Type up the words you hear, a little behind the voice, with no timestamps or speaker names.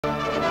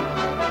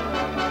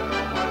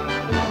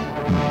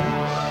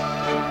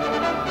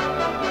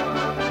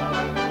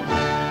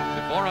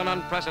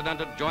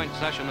unprecedented joint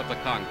session of the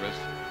Congress,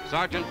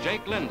 Sergeant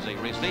Jake Lindsey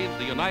received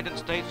the United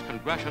States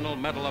Congressional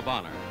Medal of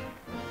Honor.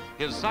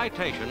 His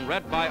citation,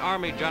 read by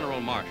Army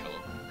General Marshall,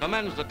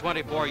 commends the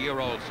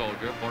 24-year-old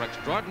soldier for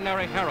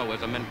extraordinary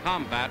heroism in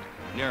combat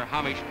near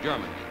Hamish,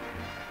 Germany.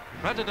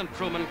 President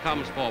Truman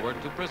comes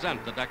forward to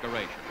present the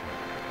decoration.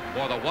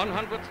 For the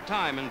 100th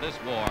time in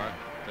this war,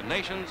 the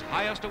nation's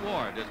highest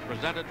award is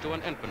presented to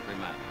an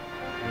infantryman.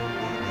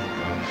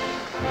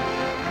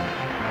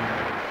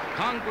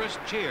 Congress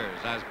cheers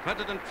as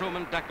President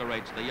Truman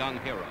decorates the young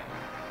hero.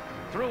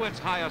 Through its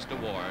highest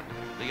award,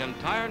 the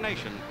entire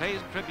nation pays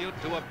tribute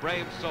to a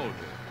brave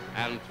soldier,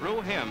 and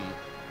through him,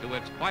 to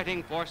its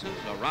fighting forces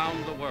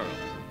around the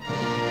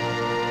world.